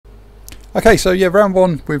Okay, so yeah, round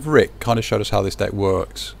one with Rick kind of showed us how this deck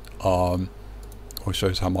works. Or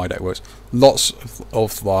shows how my deck works. Lots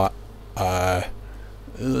of that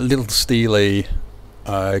little steely,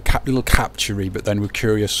 little capture-y, but then with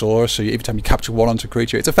Curia Saurus, so every time you capture one onto a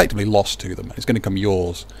creature, it's effectively lost to them. It's going to become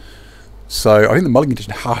yours. So I think the mulligan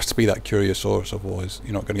condition has to be that Curia Saurus, otherwise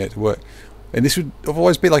you're not going to get it to work. And this would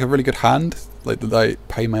otherwise be like a really good hand. Like the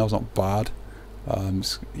pay mail's not bad. The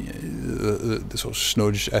sort of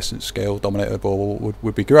Snudge Essence Scale Dominator ball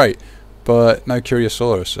would be great, but no Curia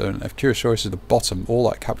Saurus. And if Curia Saurus is the bottom, all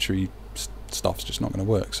that capture stuff's just not going to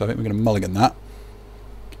work. So I think we're going to mulligan that.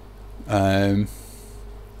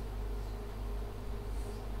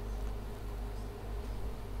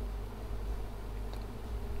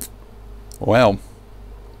 Well.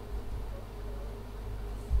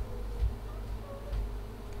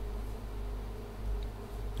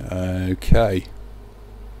 Okay.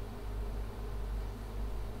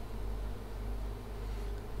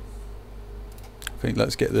 I think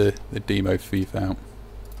let's get the demo thief out.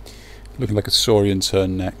 Looking like a Saurian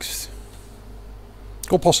turn next.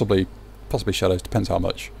 Or possibly Shadows, depends how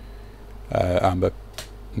much Amber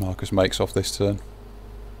Marcus makes off this turn.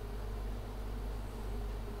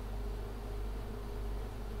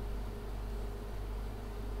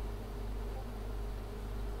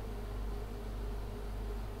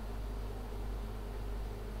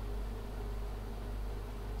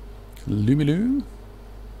 Lumilu?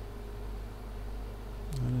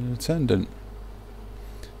 An attendant.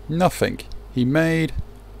 Nothing. He made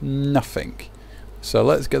nothing. So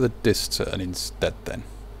let's get the disc turn instead then.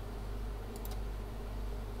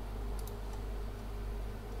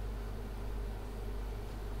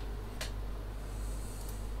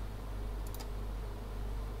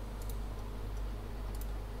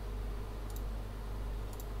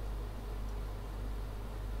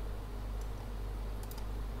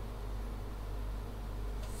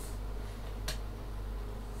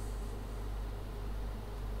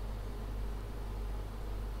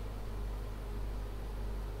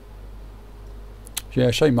 Yeah,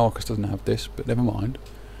 shame Marcus doesn't have this, but never mind.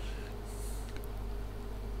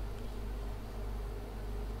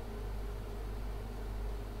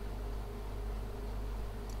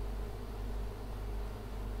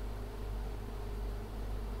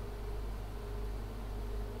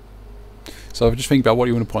 So I'm just thinking about what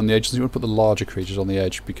you want to put on the edge. You want to put the larger creatures on the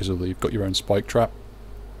edge because you've got your own spike trap.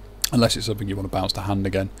 Unless it's something you want to bounce to hand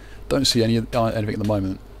again. Don't see anything at the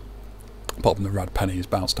moment. Apart from the Rad Penny is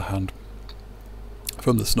bounce to hand.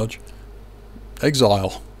 From the Snudge.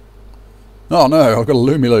 Exile. Oh no, I've got a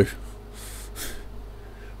Lumilu.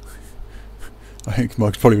 I think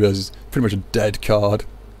Mark's probably does pretty much a dead card.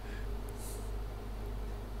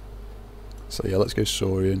 So yeah, let's go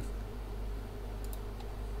Saurian.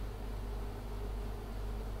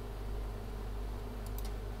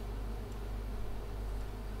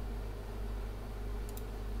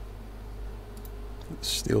 Let's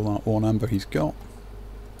steal that one amber he's got.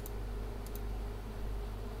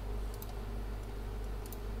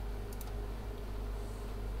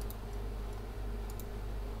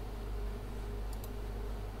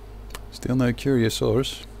 Still no Curia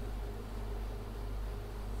Saurus.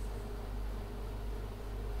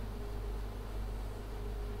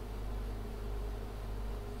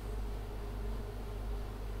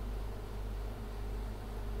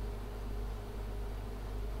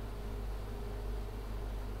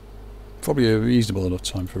 Probably a reasonable enough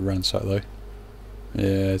time for a ransack though. Yeah,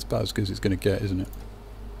 it's about as good as it's going to get, isn't it?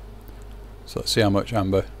 So let's see how much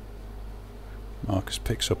amber Marcus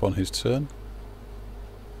picks up on his turn.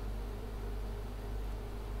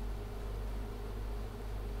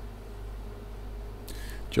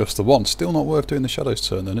 Just the one. Still not worth doing the Shadows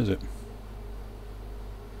turn then, is it?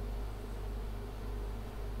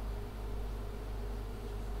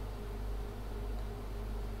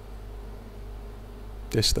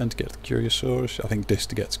 This then to get the Curia Saurus? I think this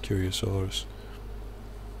to get the Curia Saurus.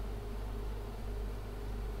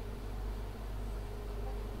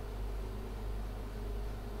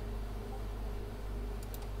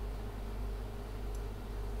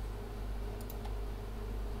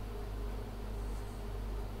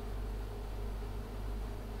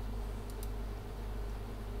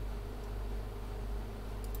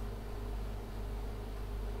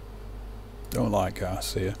 Don't like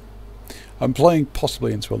Garcia. I'm playing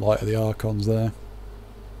possibly into a Light of the Archons there.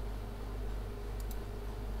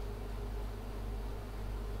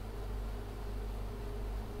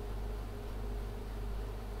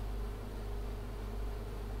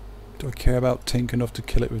 Do I care about Tink enough to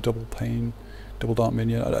kill it with double pain, double dark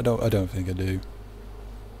minion? I don't think I do.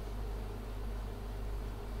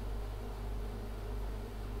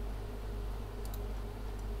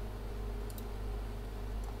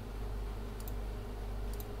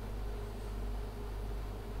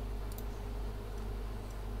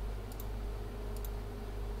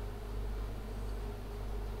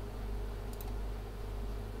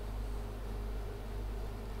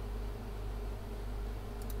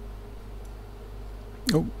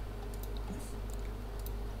 Oh.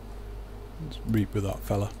 Let's reap with that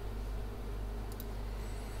fella.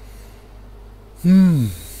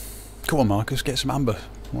 Come on, Marcus, get some amber.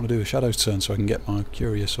 I want to do a Shadow's turn so I can get my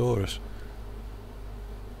Curia Saurus.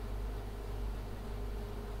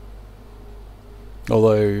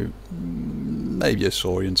 Although, maybe a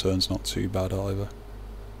Saurian turn's not too bad either.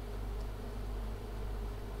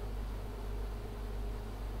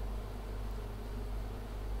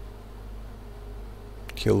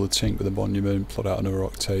 Kill the Tink with a monument, plot out another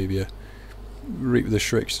Octavia. Reap with the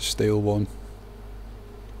Shrix to steal one.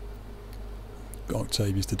 Got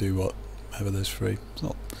Octavias to do whatever there's free. It's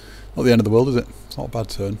not the end of the world, is it? It's not a bad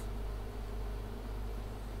turn.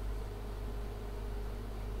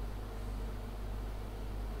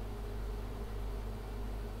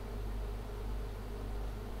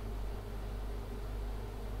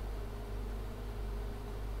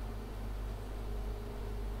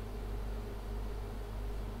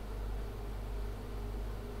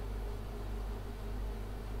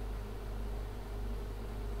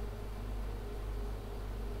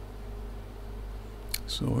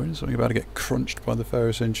 Saurian, something about to get crunched by the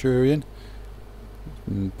Pharaoh Centurion.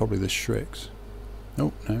 Probably the Shrix.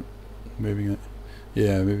 Oh, no. Moving it.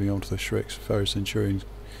 Yeah, moving on to the Shrix. Pharaoh Centurion.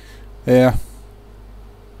 Yeah.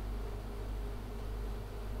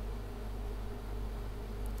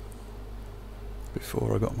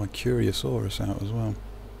 Before I got my Curia Saurus out as well.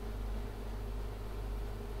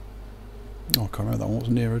 Oh, I can't remember that one. What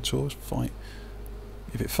was Nero Taurus? Fight.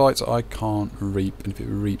 If it fights, I can't reap, and if it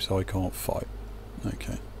reaps, I can't fight.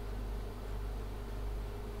 Okay.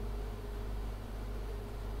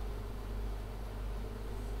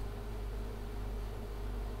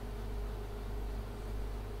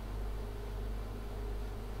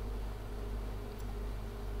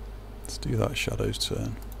 Let's do that Shadow's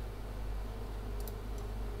turn.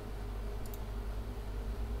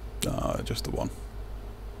 Ah, just the one.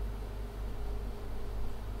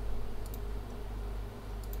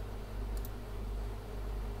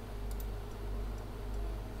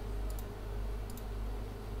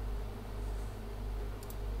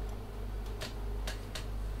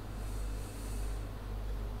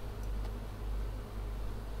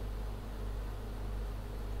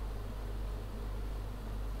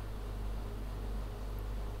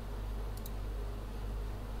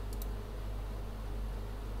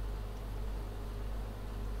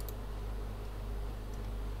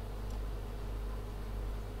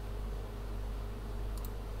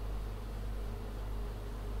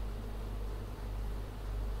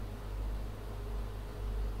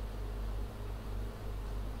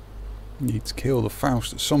 Need to kill the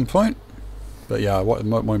Faust at some point, but yeah,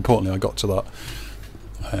 more importantly, I got to that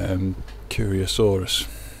Curia Saurus.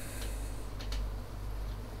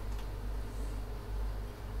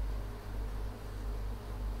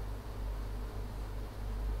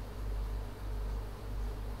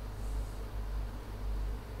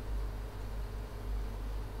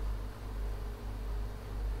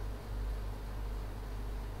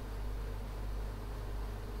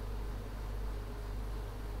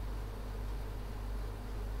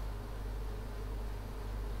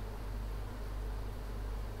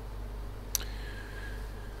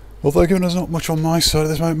 Although given there's not much on my side at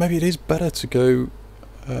this moment, maybe it is better to go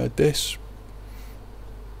this.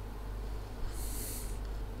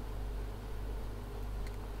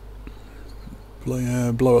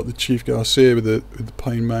 Blow up the Chief Garcia with the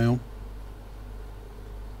Pain Mail.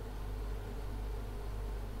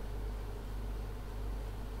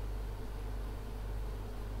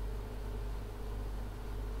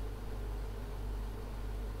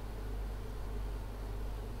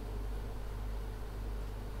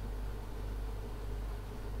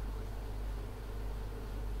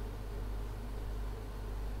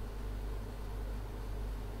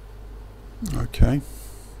 Okay,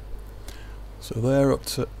 so they're up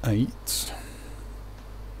to 8.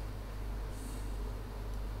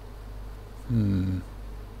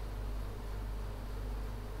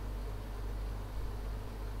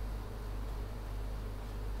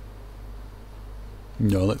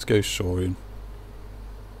 No, let's go Saurian.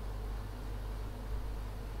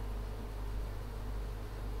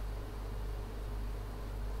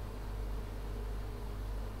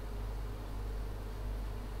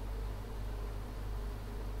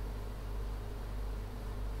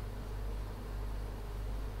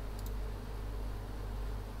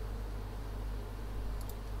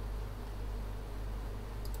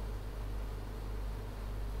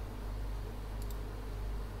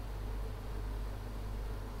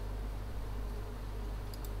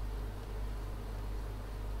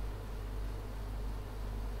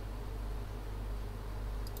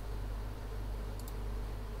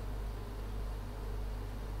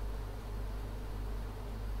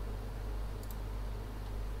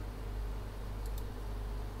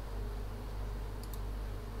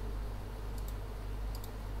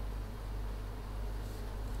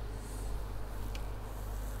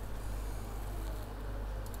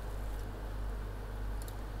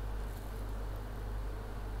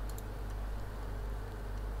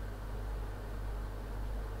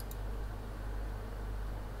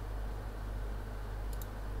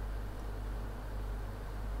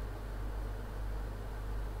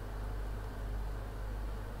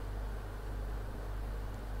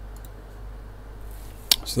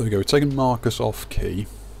 So there we go, we're taking Marcus off key.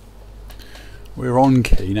 We're on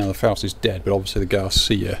key, now the Faust is dead, but obviously the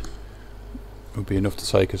Garcia would be enough to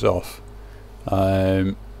take us off.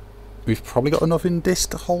 We've probably got enough in this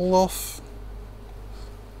to hold off,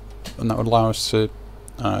 and that would allow us to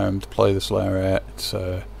play the Slayer,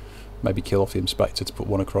 to maybe kill off the Inspector to put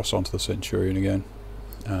one across onto the Centurion again.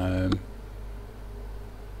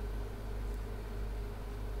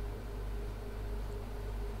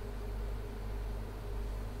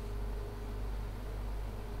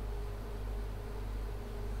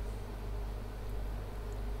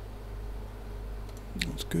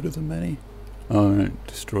 What's good of the many?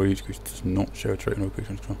 Destroy each creature does not share a trait on all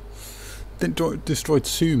creatures control. Didn't destroy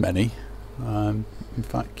too many. In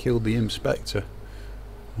fact, killed the Inspector.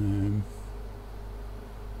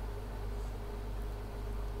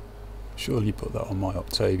 Surely put that on my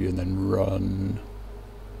Octavia and then run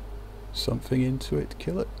something into it to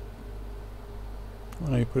kill it. I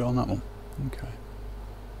know you put it on that one. Okay.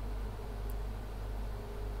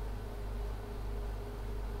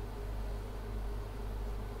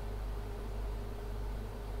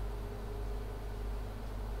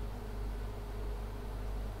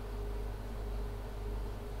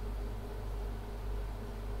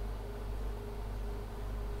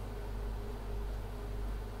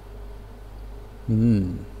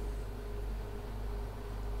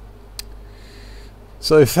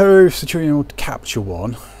 So if Centurion would capture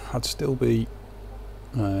one, I'd still be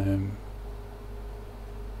on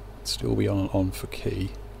for key.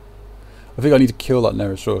 I think I need to kill that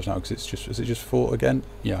Nerosaurus now because it's just, is it just fought again?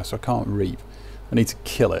 Yeah, so I can't reap. I need to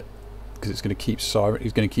kill it because it's going to keep Siren.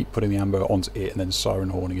 It's going to keep putting the amber onto it and then Siren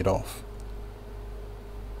horning it off.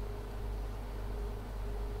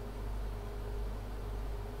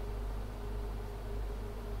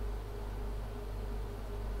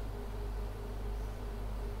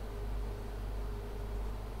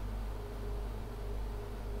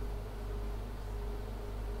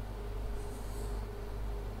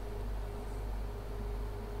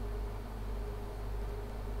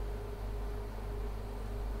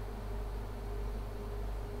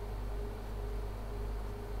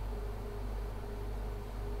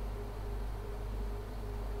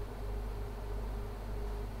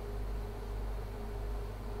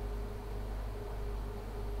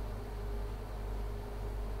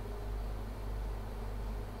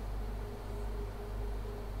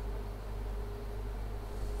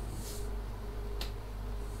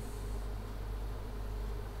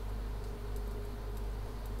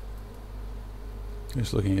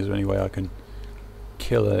 Just looking, is there any way I can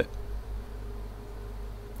kill it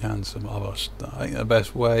and some other stuff? I think the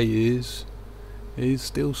best way is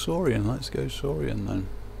still Saurian. Let's go Saurian then.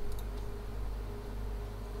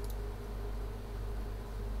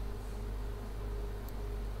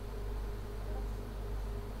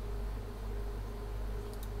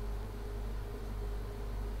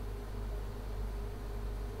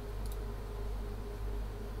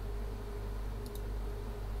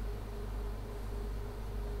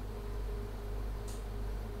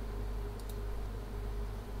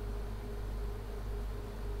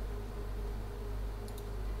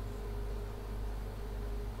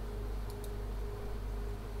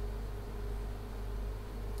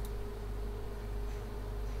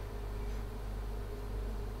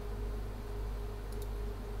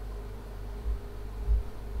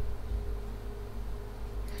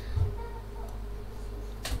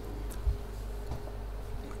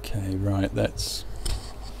 Okay, right, let's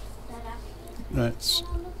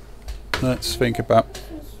think about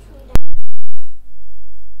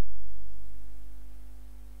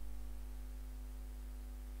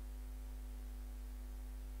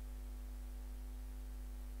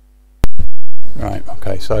right,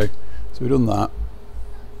 okay, so we've done that.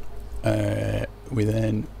 We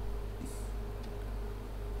then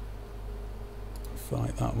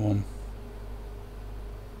fight that one.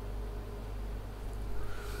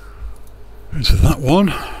 Into that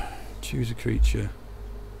one, choose a creature.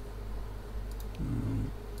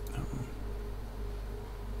 That one.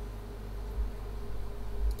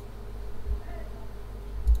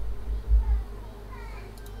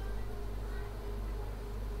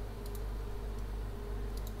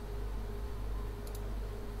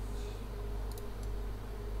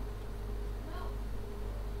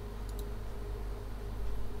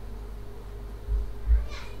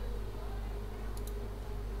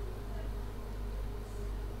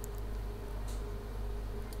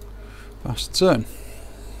 Fast turn.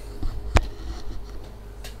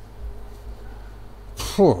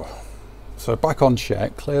 So back on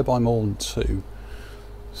check, clear by more than 2.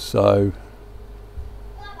 So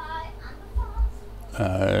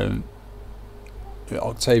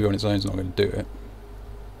Octavia on its own is not going to do it.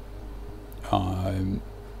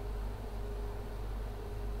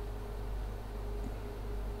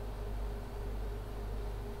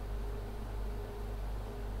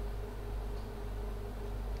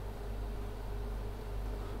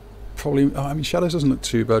 Probably, I mean, Shadows doesn't look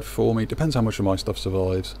too bad for me. Depends how much of my stuff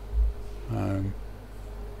survives. Yeah,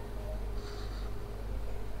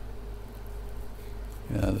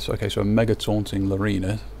 that's okay. So a Mega Taunting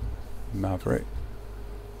Lorena, Maverick.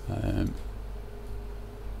 I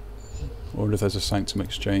wonder if there's a Sanctum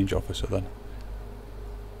Exchange Officer then.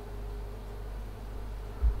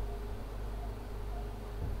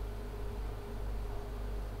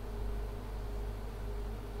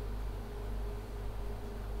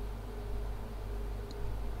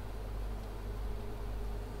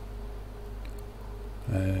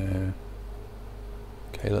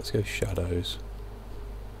 Okay, let's go Shadows.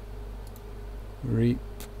 Reap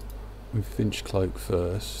with Finch Cloak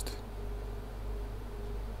first.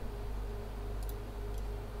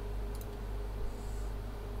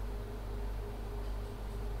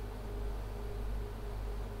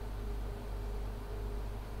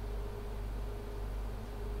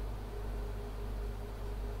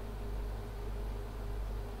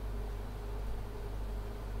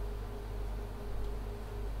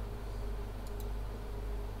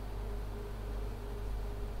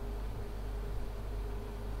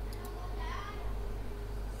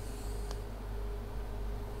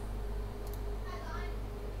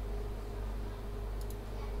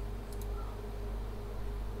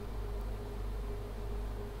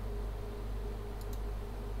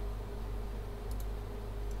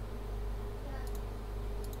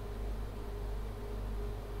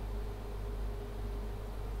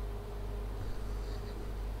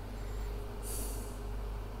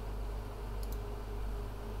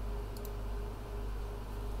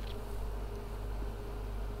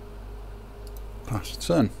 Pass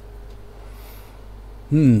turn.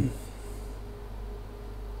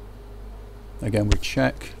 Again, we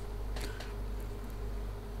check.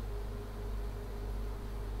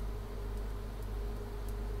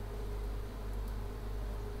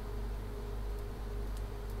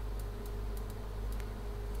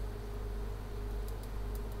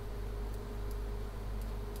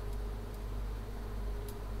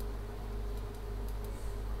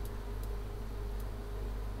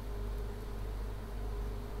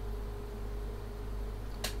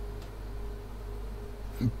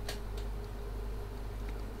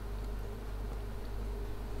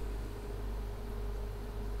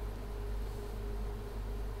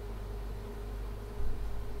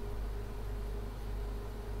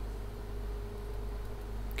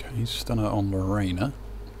 Okay, stunner on Lorena.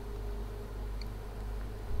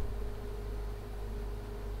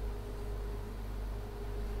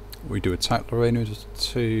 We do attack Lorena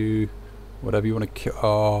to whatever you want to kill.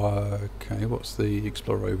 Okay, what's the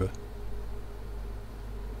Explorer over?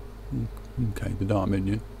 Okay, the Dark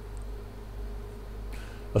Minion.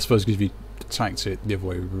 I suppose because if you attacked it the other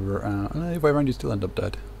way around, the other way around you still end up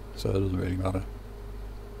dead, so it doesn't really matter.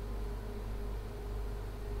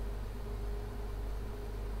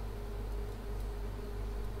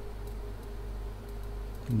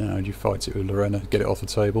 Now do you fight it with Lorena, get it off the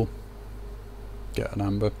table, get an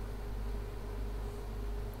amber.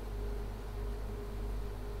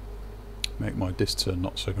 Make my disc turn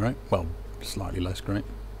not so great, well, slightly less great.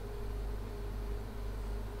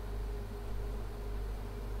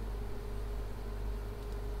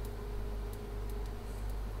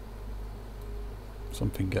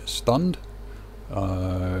 Something gets stunned.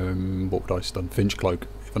 What would I stun? Finch Cloak.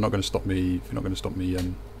 If you're not going to stop me,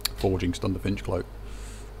 forging, stun the Finch Cloak.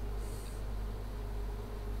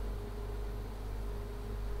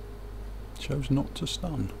 Chose not to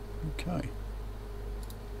stun. Okay.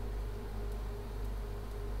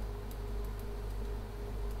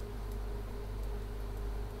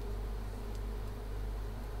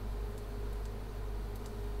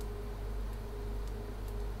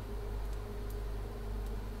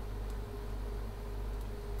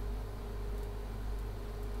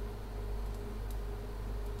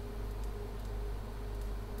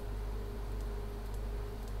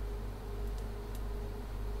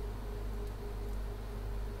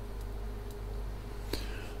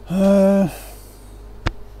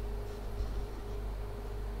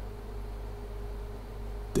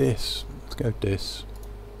 Dis. Let's go Dis.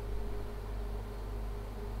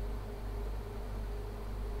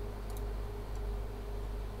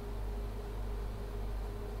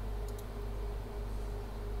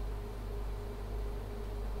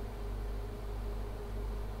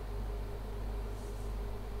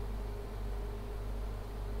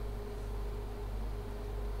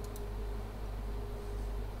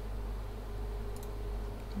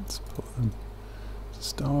 Let's put them to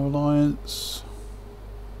Star Alliance.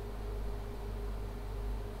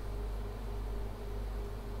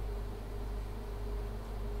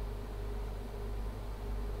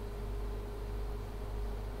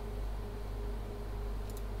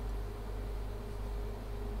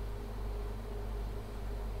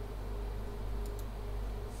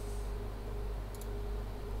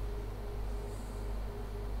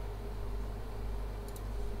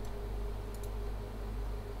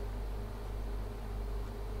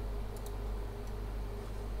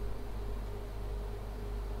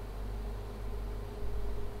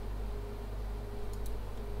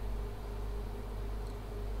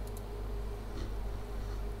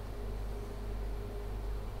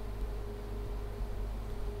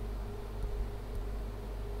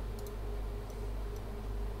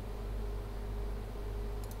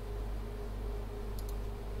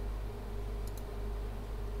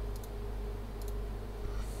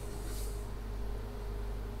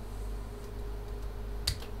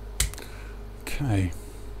 Okay,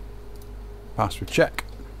 password check.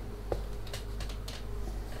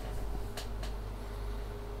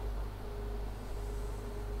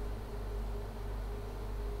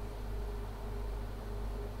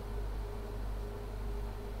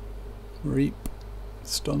 Reap,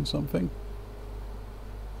 stun something.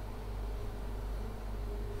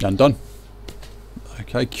 And done.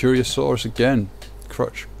 Okay, Curia Saurus again.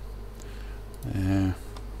 Crutch. Yeah.